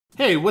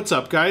Hey, what's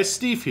up guys?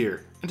 Steve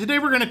here. And today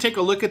we're going to take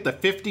a look at the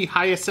 50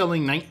 highest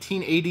selling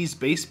 1980s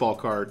baseball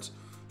cards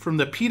from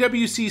the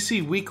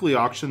pwcc weekly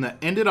auction that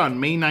ended on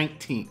May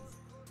 19th.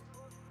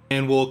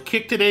 And we'll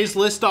kick today's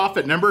list off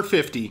at number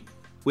 50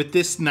 with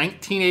this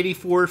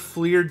 1984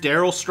 Fleer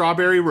Darryl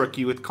Strawberry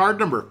rookie with card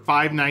number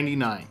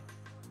 599.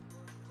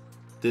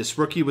 This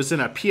rookie was in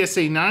a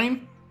PSA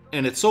 9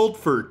 and it sold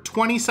for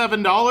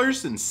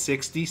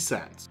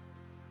 $27.60.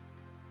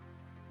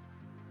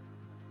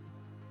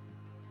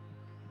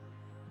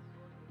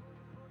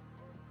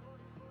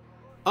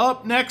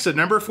 Up next at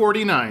number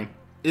 49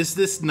 is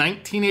this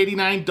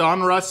 1989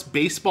 Donruss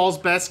Baseball's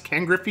Best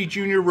Ken Griffey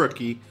Jr.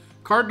 rookie,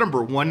 card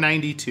number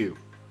 192.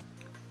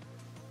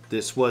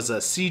 This was a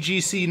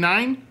CGC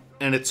 9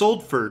 and it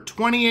sold for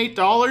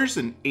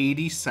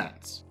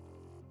 $28.80.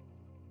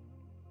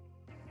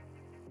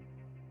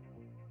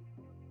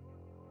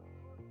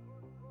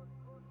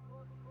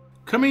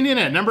 Coming in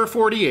at number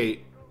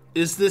 48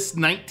 is this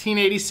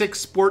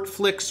 1986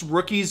 Sportflix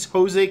Rookies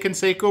Jose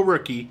Canseco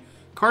rookie,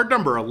 card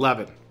number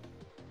 11.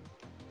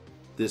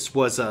 This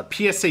was a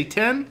PSA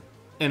 10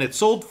 and it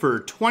sold for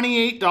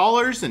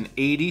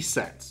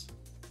 $28.80.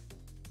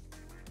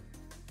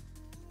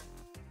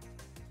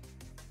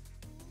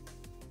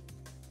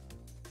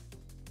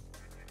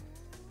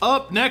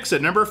 Up next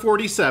at number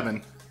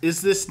 47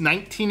 is this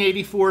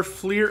 1984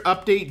 Fleer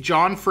Update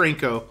John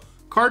Franco,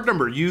 card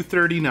number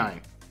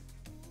U39.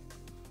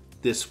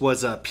 This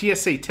was a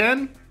PSA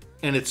 10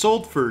 and it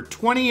sold for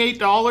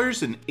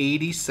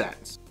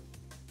 $28.80.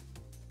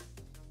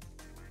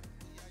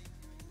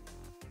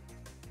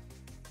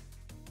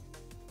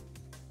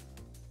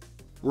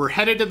 We're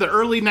headed to the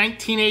early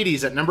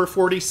 1980s at number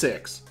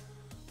 46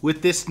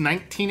 with this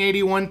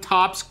 1981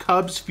 Topps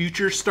Cubs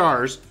Future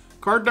Stars,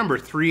 card number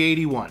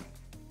 381.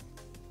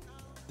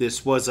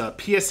 This was a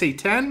PSA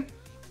 10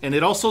 and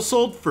it also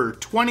sold for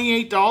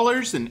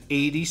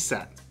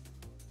 $28.80.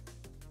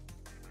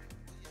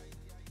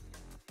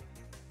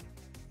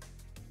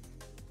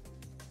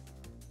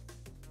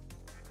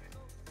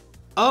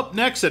 Up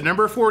next at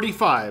number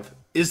 45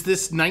 is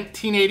this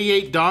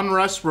 1988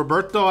 Donruss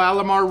Roberto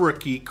Alomar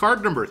rookie,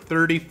 card number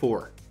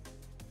 34.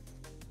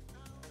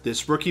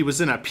 This rookie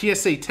was in a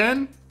PSA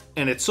 10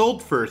 and it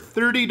sold for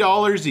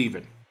 $30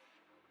 even.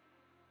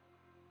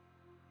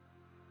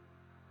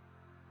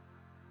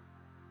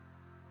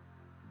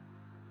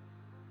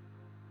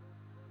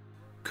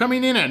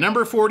 Coming in at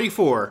number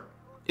 44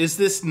 is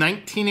this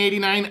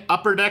 1989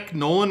 Upper Deck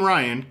Nolan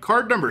Ryan,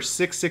 card number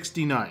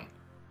 669.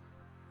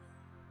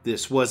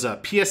 This was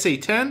a PSA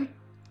 10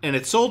 and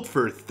it sold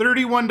for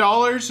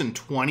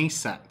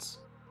 $31.20.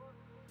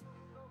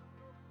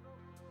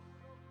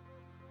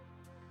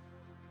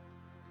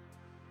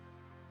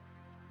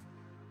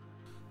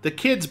 The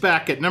Kids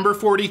back at number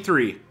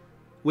 43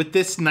 with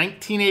this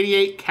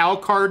 1988 Cal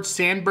Card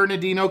San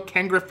Bernardino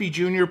Ken Griffey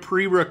Jr.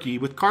 pre-rookie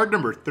with card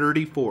number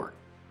 34.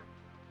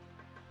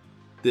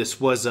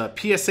 This was a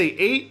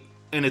PSA 8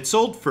 and it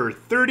sold for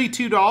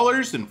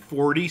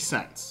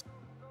 $32.40.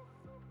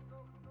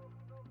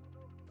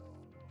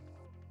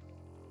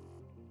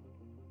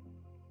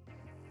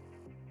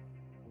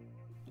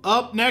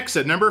 Up next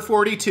at number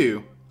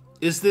 42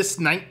 is this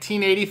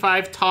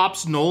 1985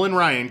 Topps Nolan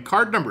Ryan,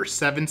 card number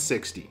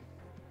 760.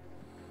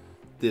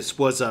 This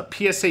was a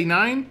PSA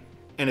 9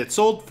 and it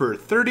sold for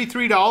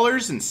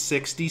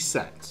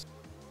 $33.60.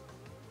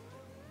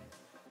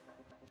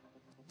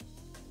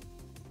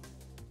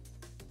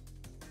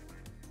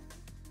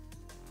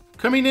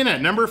 Coming in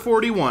at number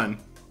 41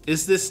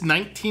 is this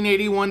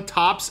 1981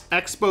 Topps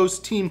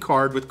Expos team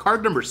card with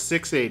card number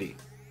 680.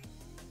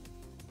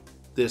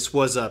 This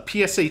was a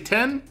PSA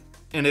 10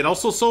 and it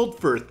also sold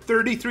for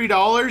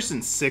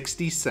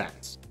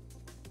 $33.60.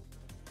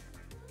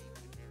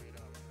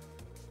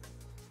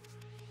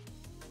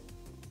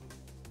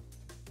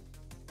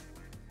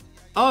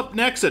 Up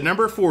next at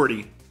number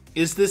 40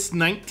 is this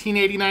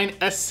 1989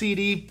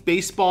 SCD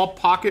Baseball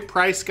Pocket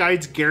Price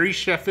Guides Gary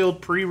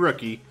Sheffield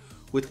pre-rookie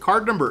with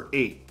card number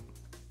 8.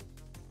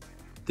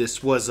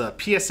 This was a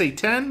PSA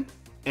 10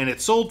 and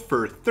it sold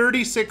for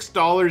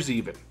 $36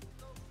 even.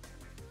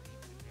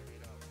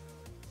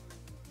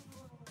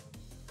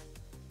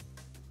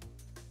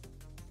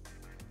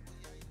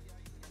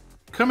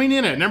 Coming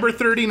in at number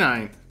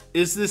 39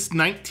 is this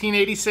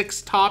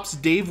 1986 Topps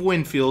Dave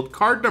Winfield,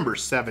 card number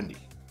 70.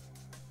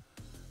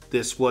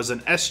 This was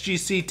an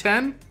SGC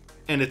 10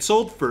 and it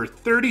sold for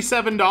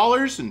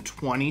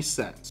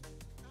 $37.20.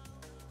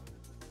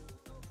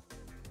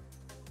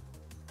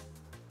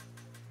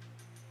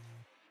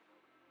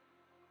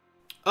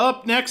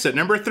 Up next at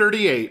number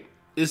 38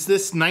 is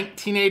this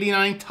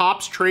 1989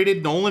 Topps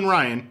Traded Nolan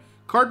Ryan,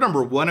 card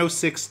number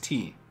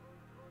 106T.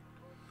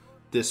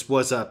 This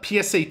was a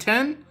PSA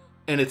 10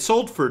 and it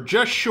sold for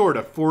just short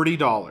of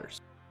 $40.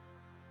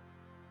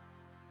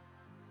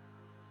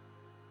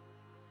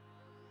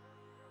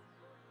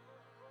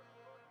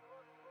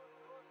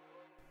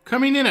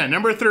 Coming in at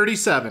number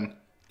 37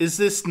 is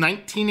this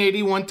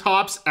 1981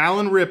 Topps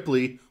Alan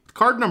Ripley,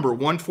 card number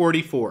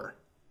 144.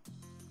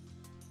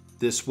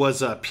 This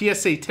was a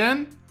PSA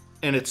 10,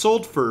 and it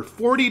sold for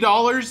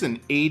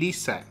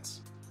 $40.80.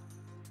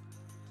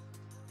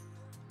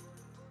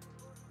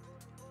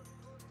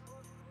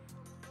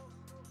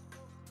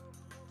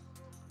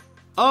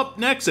 Up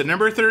next at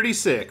number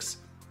 36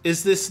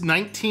 is this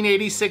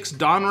 1986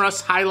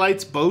 Donruss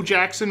Highlights Bo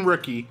Jackson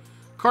rookie,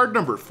 card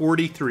number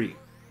 43.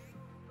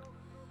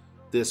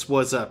 This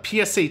was a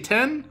PSA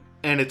 10,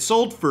 and it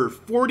sold for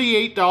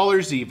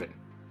 $48 even.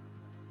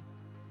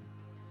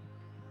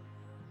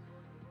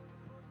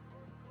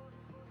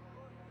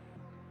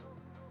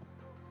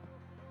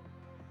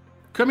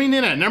 Coming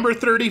in at number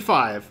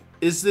 35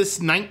 is this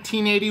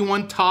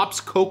 1981 Topps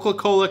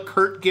Coca-Cola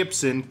Kurt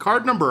Gibson,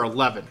 card number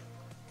 11.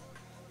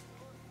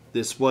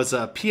 This was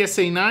a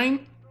PSA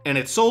 9, and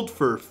it sold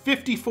for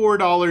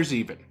 $54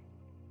 even.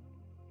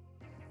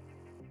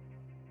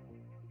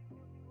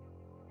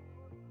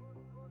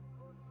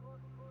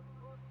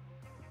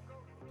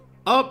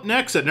 Up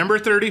next at number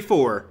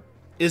 34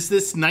 is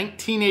this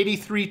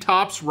 1983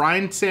 Topps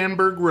Ryne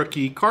Sandberg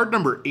rookie, card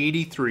number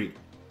 83.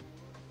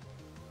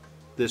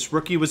 This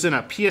rookie was in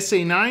a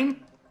PSA 9,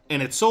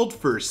 and it sold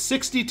for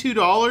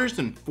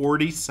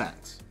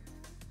 $62.40.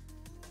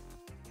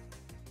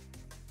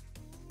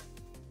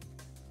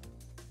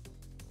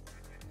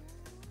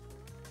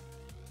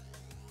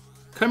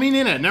 Coming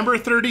in at number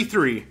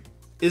 33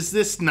 is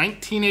this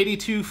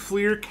 1982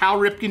 Fleer Cal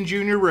Ripken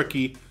Jr.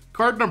 rookie,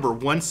 card number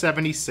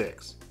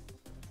 176.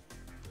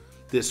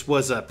 This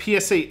was a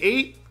PSA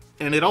 8,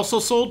 and it also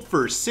sold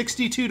for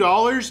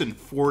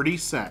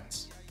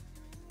 $62.40.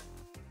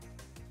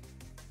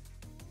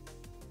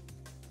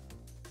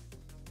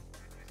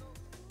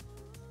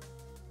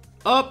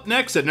 Up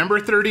next at number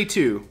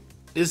 32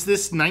 is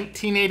this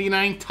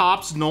 1989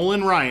 Topps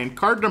Nolan Ryan,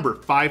 card number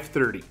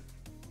 530.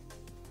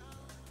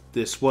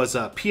 This was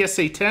a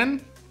PSA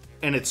 10,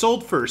 and it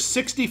sold for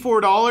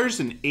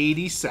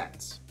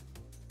 $64.80.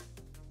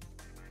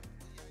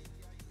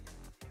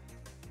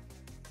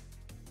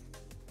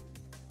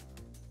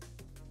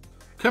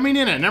 Coming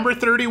in at number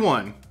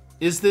 31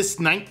 is this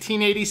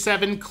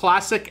 1987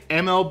 Classic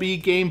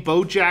MLB Game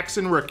Bo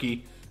Jackson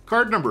rookie,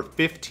 card number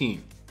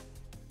 15.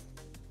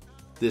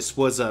 This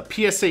was a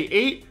PSA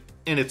 8,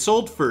 and it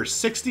sold for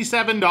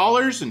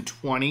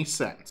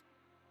 $67.20.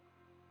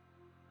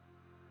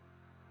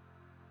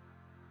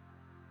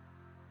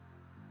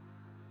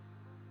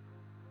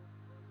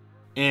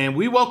 And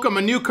we welcome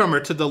a newcomer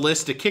to the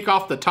list to kick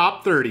off the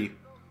top 30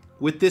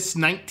 with this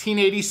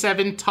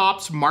 1987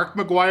 Topps Mark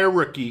McGwire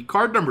rookie,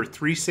 card number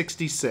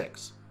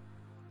 366.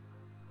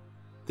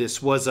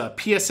 This was a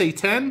PSA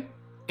 10,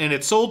 and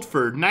it sold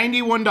for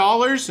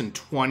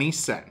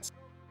 $91.20.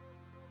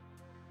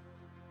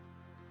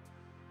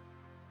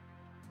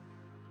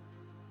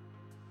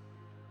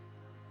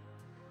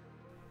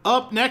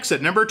 Up next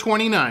at number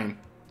 29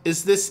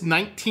 is this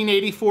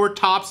 1984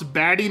 Topps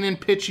Batting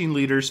and Pitching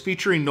Leaders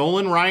featuring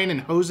Nolan Ryan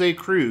and Jose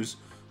Cruz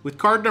with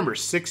card number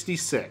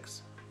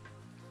 66.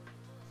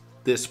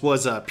 This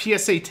was a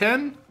PSA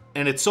 10,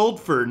 and it sold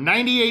for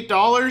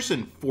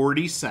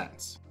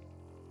 $98.40.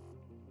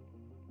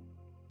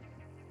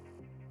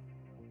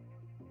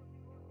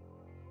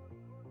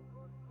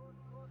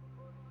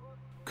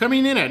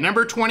 Coming in at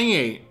number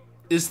 28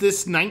 is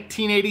this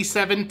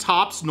 1987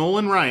 Topps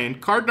Nolan Ryan,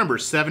 card number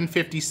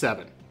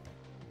 757.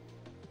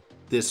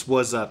 This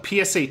was a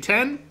PSA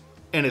 10,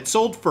 and it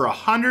sold for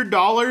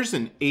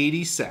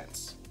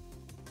 $100.80.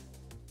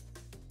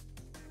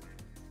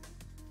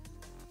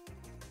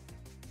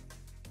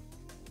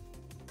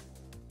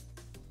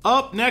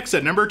 Up next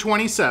at number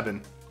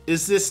 27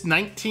 is this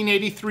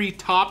 1983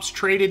 Topps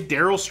Traded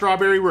Darryl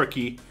Strawberry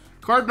rookie,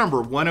 card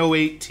number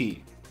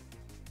 108T.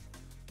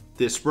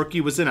 This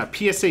rookie was in a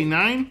PSA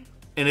 9,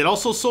 and it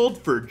also sold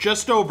for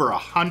just over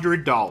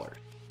 $100.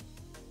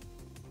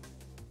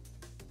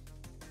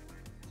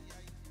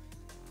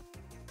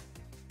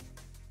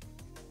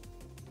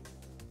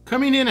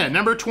 Coming in at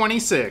number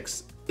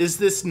 26 is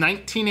this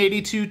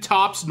 1982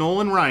 Topps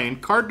Nolan Ryan,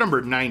 card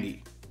number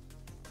 90.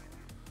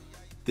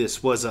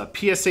 This was a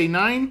PSA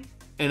 9,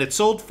 and it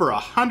sold for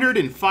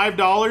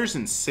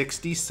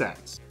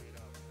 $105.60.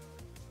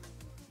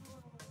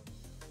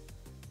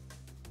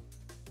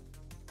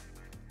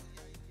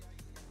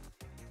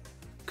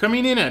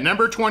 Coming in at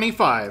number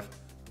 25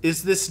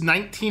 is this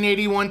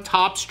 1981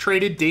 Topps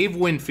Traded Dave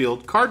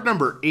Winfield, card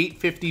number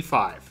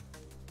 855.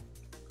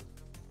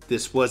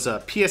 This was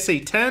a PSA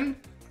 10,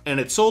 and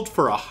it sold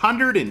for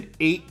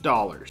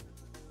 $108.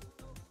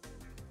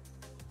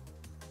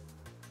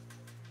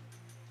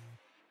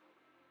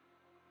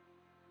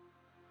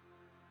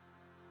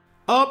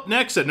 Up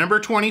next at number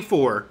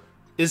 24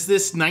 is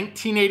this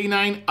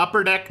 1989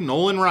 Upper Deck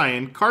Nolan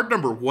Ryan, card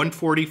number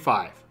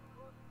 145.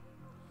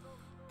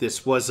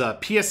 This was a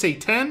PSA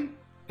 10,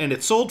 and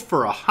it sold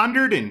for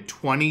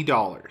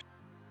 $120.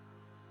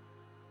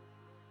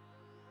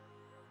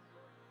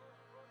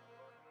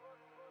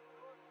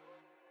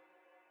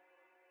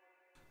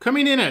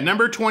 Coming in at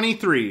number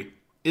 23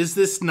 is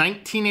this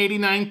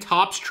 1989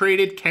 Topps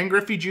Traded Ken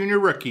Griffey Jr.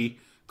 rookie,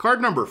 card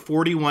number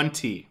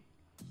 41T.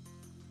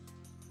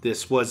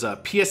 This was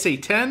a PSA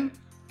 10,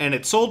 and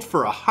it sold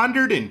for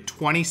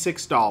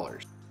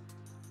 $126.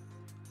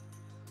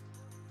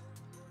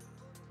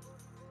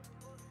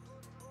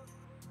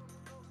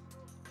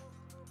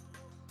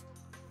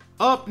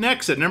 Up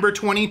next at number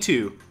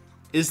 22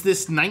 is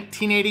this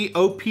 1980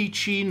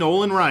 OPC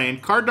Nolan Ryan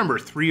card number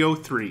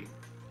 303.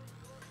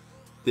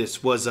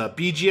 This was a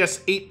BGS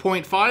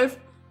 8.5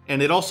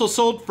 and it also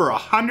sold for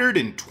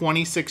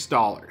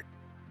 $126.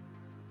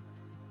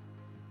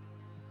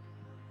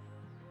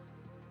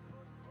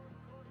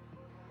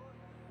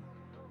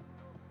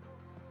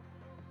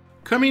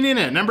 Coming in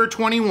at number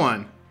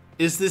 21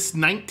 is this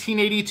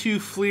 1982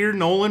 Fleer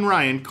Nolan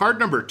Ryan card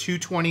number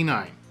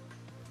 229.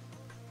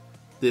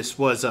 This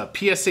was a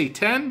PSA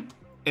 10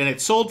 and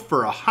it sold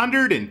for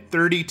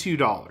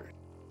 $132.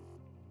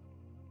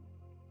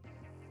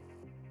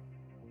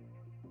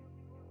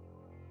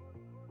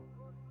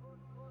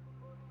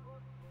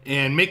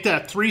 And make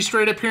that 3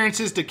 straight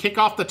appearances to kick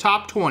off the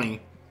top 20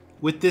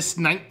 with this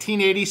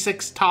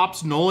 1986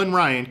 Topps Nolan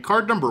Ryan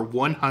card number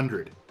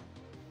 100.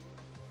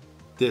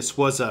 This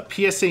was a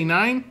PSA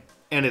 9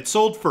 and it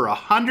sold for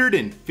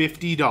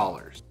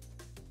 $150.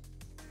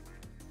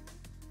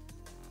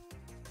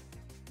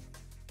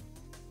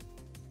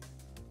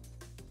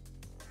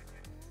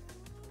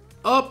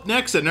 Up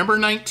next at number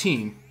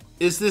 19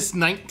 is this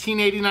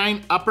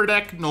 1989 Upper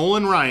Deck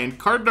Nolan Ryan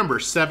card number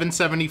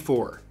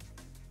 774.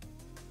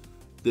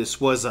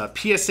 This was a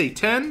PSA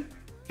 10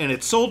 and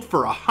it sold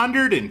for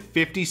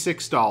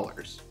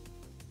 $156.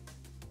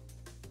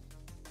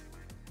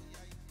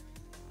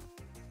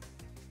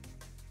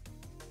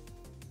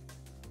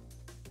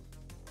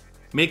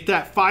 Make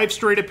that 5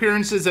 straight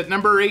appearances at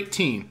number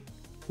 18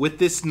 with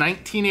this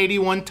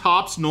 1981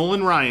 Topps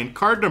Nolan Ryan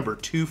card number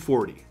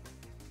 240.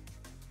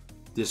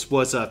 This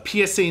was a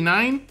PSA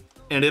 9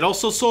 and it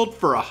also sold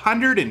for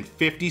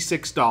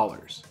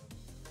 $156.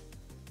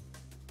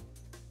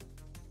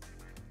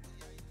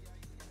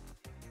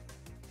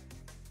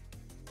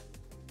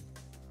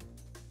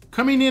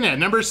 Coming in at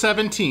number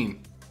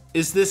 17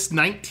 is this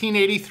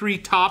 1983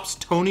 Topps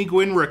Tony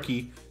Gwynn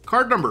rookie,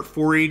 card number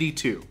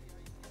 482.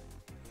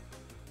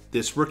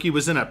 This rookie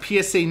was in a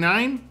PSA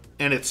 9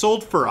 and it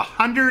sold for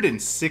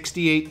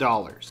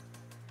 $168.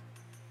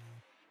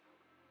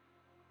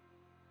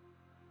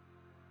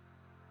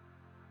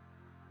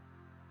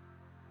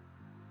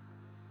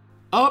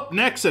 Up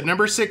next at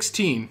number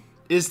 16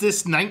 is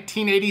this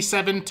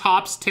 1987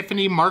 Topps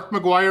Tiffany Mark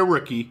McGwire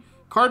rookie,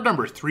 card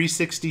number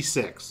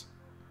 366.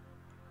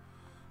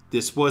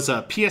 This was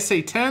a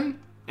PSA 10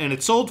 and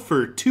it sold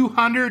for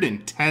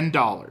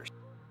 $210.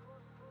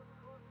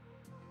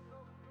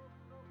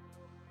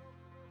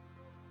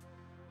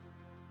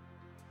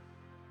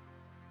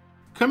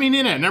 Coming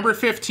in at number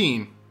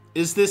 15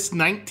 is this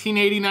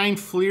 1989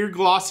 Fleer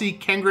Glossy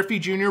Ken Griffey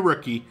Jr.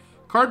 rookie,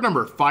 card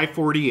number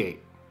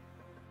 548.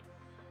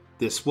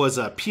 This was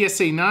a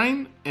PSA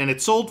 9 and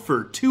it sold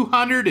for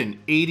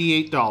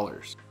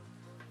 $288.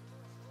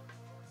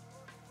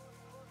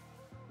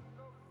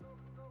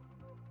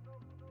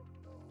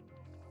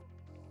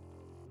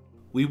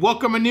 We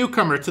welcome a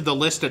newcomer to the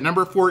list at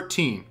number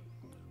 14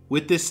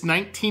 with this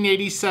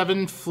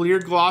 1987 Fleer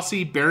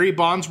Glossy Barry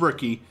Bonds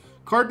rookie,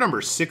 card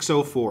number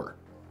 604.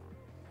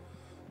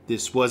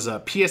 This was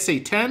a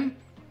PSA 10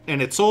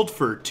 and it sold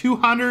for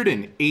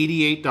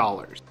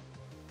 $288.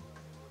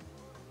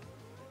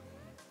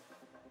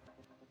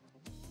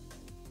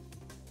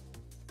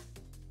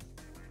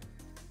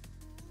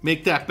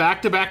 Make that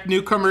back-to-back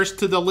newcomers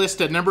to the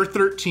list at number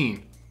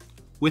 13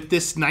 with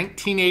this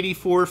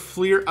 1984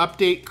 Fleer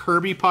Update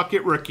Kirby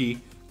Puckett rookie,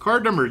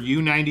 card number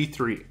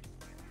U93.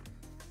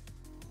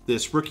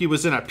 This rookie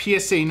was in a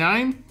PSA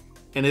 9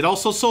 and it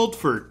also sold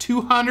for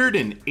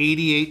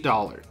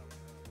 $288.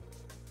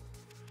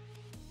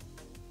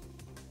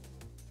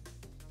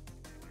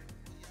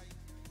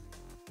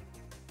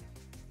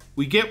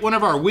 We get one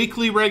of our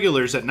weekly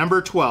regulars at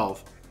number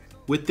 12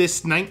 with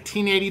this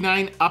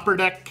 1989 Upper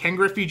Deck Ken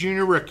Griffey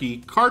Jr.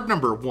 rookie, card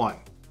number 1.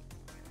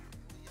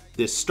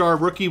 This star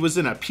rookie was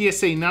in a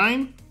PSA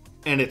 9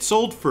 and it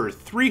sold for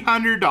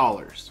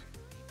 $300.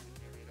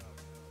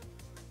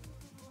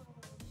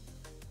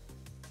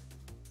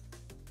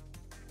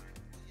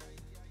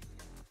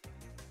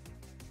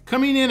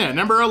 Coming in at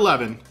number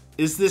 11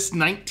 is this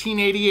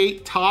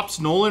 1988 Topps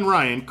Nolan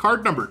Ryan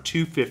card number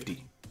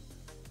 250.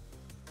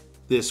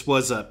 This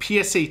was a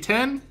PSA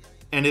 10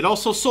 and it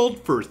also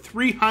sold for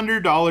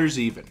 $300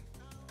 even.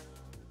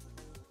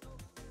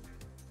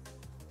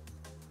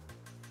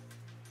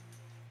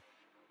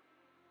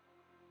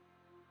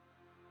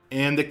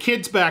 And the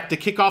kid's back to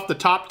kick off the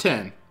top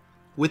 10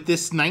 with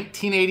this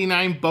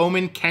 1989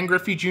 Bowman Ken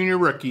Griffey Jr.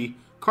 rookie,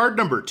 card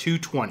number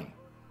 220.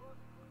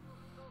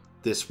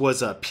 This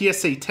was a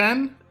PSA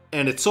 10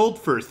 and it sold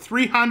for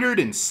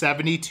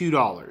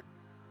 $372.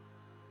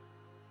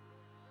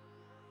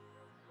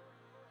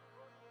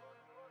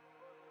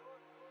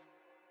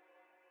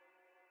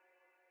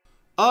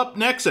 Up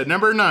next at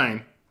number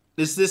 9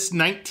 is this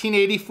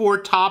 1984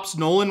 Topps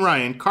Nolan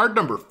Ryan card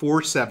number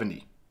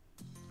 470.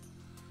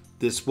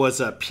 This was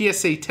a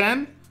PSA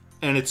 10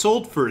 and it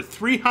sold for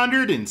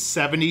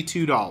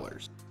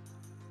 $372.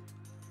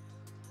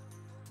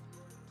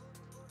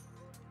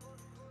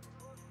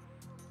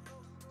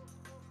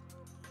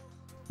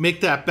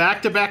 Make that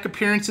back-to-back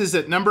appearances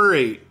at number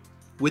 8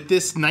 with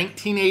this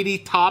 1980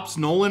 Topps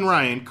Nolan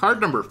Ryan, card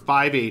number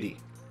 580.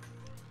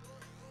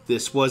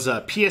 This was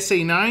a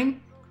PSA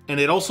 9, and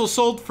it also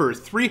sold for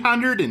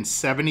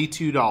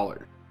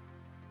 $372.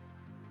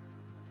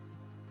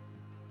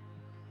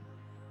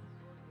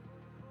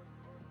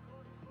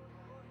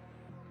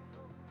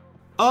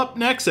 Up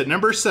next at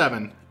number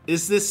 7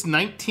 is this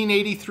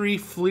 1983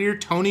 Fleer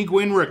Tony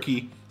Gwynn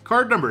rookie,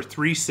 card number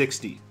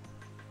 360.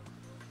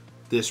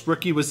 This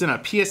rookie was in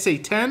a PSA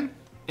 10,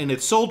 and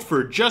it sold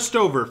for just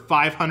over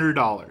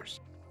 $500.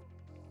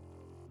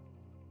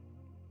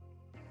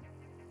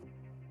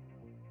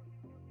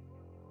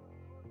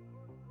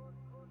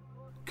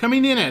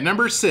 Coming in at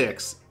number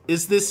 6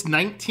 is this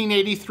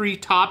 1983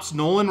 Topps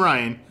Nolan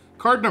Ryan,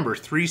 card number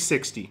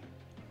 360.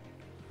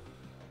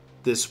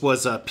 This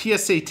was a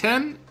PSA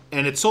 10,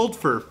 and it sold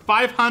for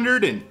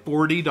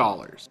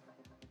 $540.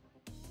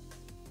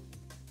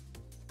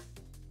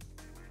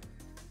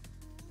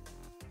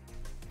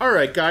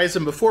 Alright guys,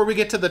 and before we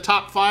get to the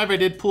top 5, I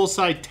did pull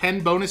aside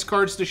 10 bonus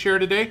cards to share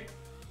today.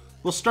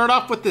 We'll start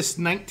off with this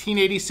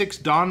 1986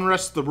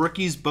 Donruss The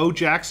Rookies Bo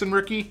Jackson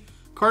rookie,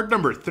 card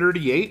number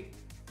 38.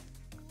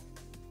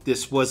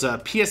 This was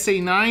a PSA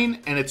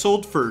 9, and it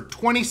sold for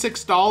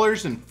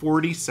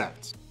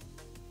 $26.40.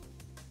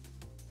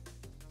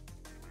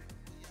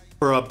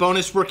 For a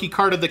bonus rookie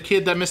card of the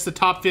kid that missed the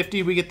top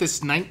 50, we get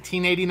this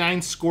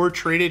 1989 Score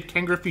Traded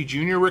Ken Griffey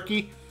Jr.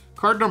 rookie,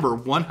 card number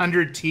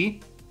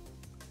 100T.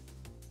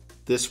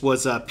 This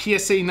was a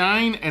PSA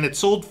 9, and it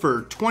sold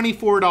for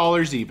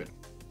 $24 even.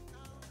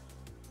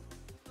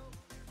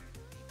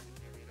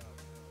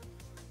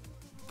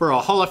 For a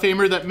Hall of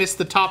Famer that missed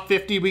the top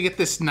 50, we get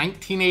this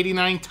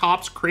 1989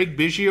 Topps Craig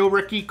Biggio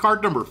rookie,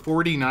 card number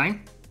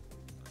 49.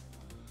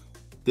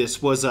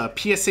 This was a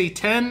PSA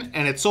 10,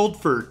 and it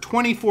sold for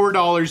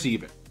 $24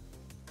 even.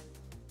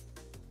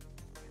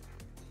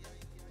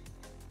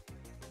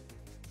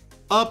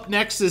 Up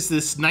next is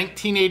this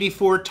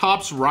 1984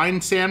 Topps Ryne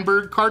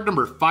Sandberg, card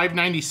number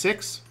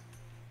 596.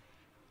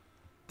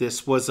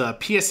 This was a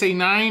PSA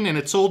 9, and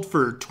it sold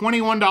for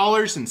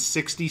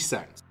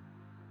 $21.60.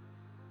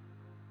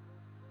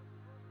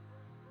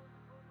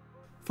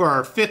 For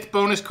our 5th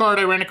bonus card,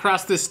 I ran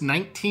across this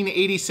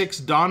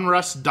 1986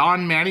 Donruss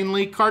Don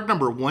Mattingly, card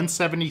number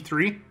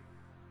 173.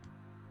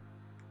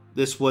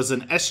 This was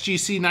an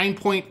SGC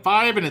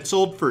 9.5, and it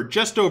sold for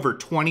just over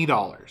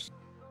 $20.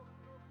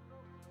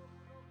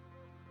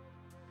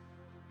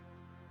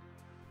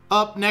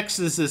 Up next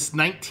is this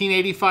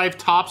 1985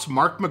 Topps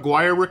Mark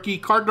McGwire rookie,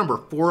 card number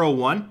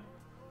 401.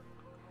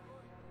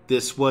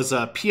 This was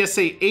a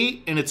PSA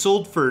 8, and it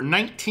sold for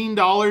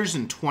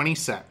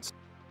 $19.20.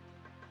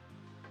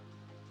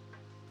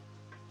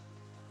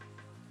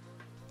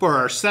 For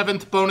our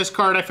 7th bonus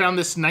card, I found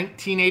this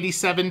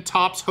 1987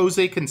 Topps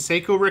Jose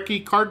Canseco rookie,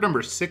 card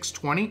number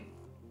 620.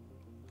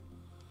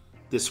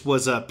 This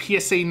was a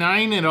PSA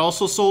 9, and it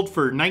also sold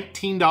for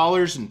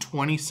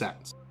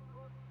 $19.20.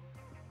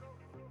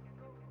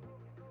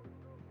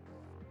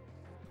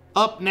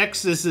 Up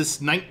next is this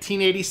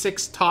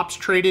 1986 Topps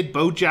Traded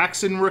Bo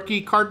Jackson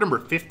rookie, card number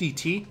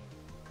 50T.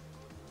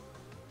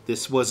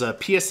 This was a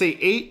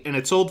PSA 8, and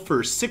it sold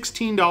for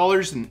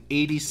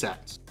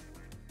 $16.80.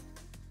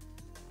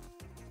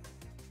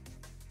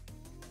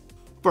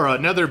 For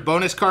another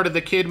bonus card of the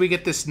kid, we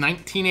get this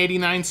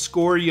 1989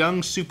 Score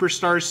Young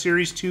Superstars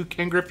Series 2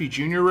 Ken Griffey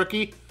Jr.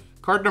 rookie,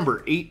 card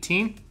number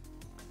 18.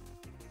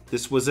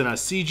 This was in a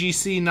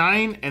CGC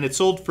 9, and it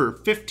sold for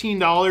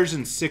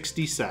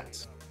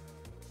 $15.60.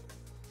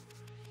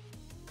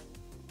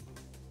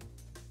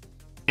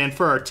 And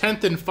for our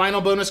 10th and final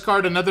bonus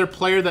card, another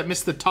player that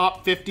missed the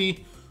top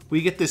 50,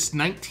 we get this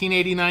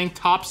 1989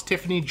 Topps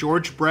Tiffany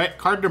George Brett,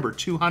 card number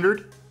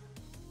 200.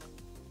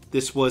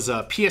 This was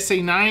a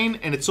PSA 9,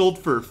 and it sold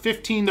for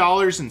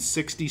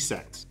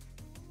 $15.60.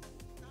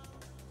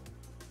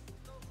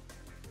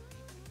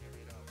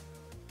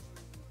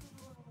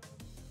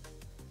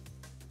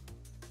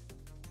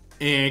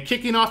 And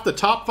kicking off the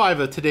top 5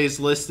 of today's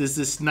list is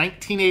this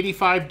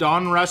 1985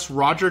 Donruss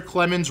Roger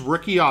Clemens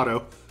rookie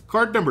auto,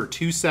 card number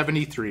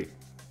 273.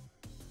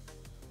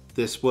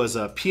 This was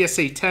a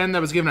PSA 10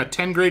 that was given a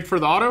 10 grade for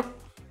the auto,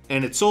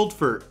 and it sold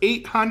for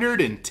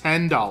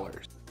 $810.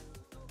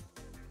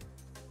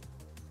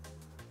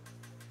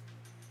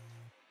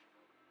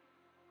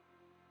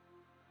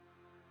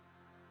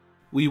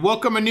 We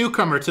welcome a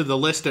newcomer to the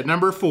list at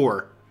number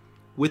 4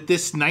 with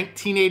this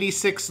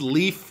 1986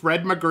 Leaf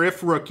Fred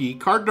McGriff rookie,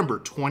 card number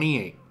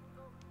 28.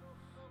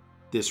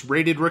 This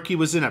rated rookie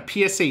was in a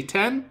PSA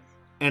 10,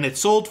 and it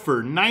sold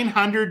for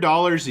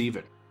 $900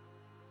 even.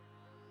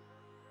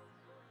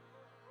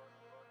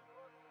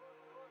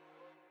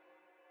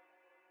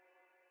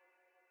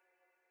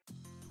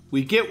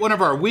 We get one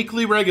of our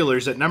weekly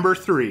regulars at number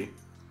 3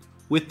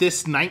 with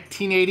this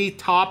 1980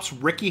 Topps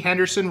Rickey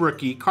Henderson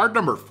rookie, card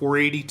number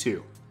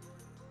 482.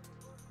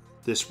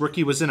 This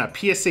rookie was in a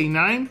PSA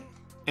 9,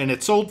 and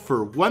it sold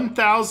for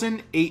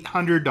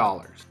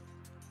 $1,800.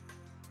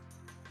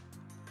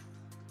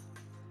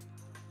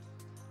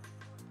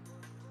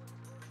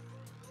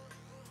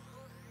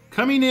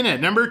 Coming in at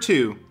number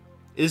 2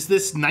 is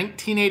this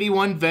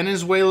 1981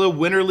 Venezuela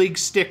Winter League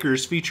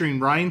stickers featuring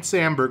Ryan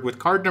Sandberg with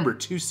card number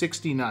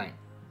 269.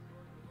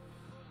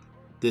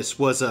 This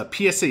was a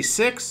PSA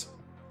 6,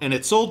 and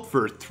it sold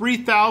for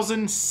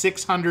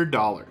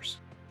 $3,600.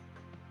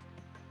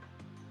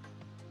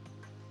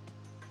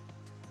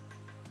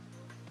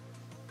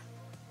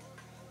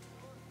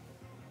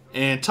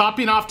 And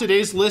topping off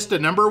today's list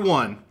at number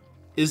 1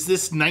 is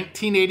this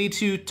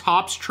 1982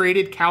 Topps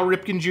Traded Cal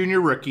Ripken Jr.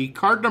 rookie,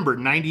 card number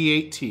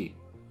 98T.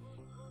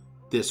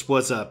 This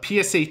was a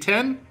PSA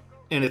 10,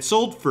 and it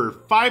sold for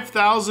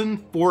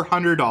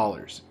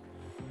 $5,400.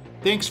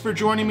 Thanks for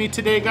joining me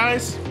today,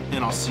 guys,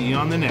 and I'll see you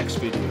on the next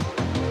video.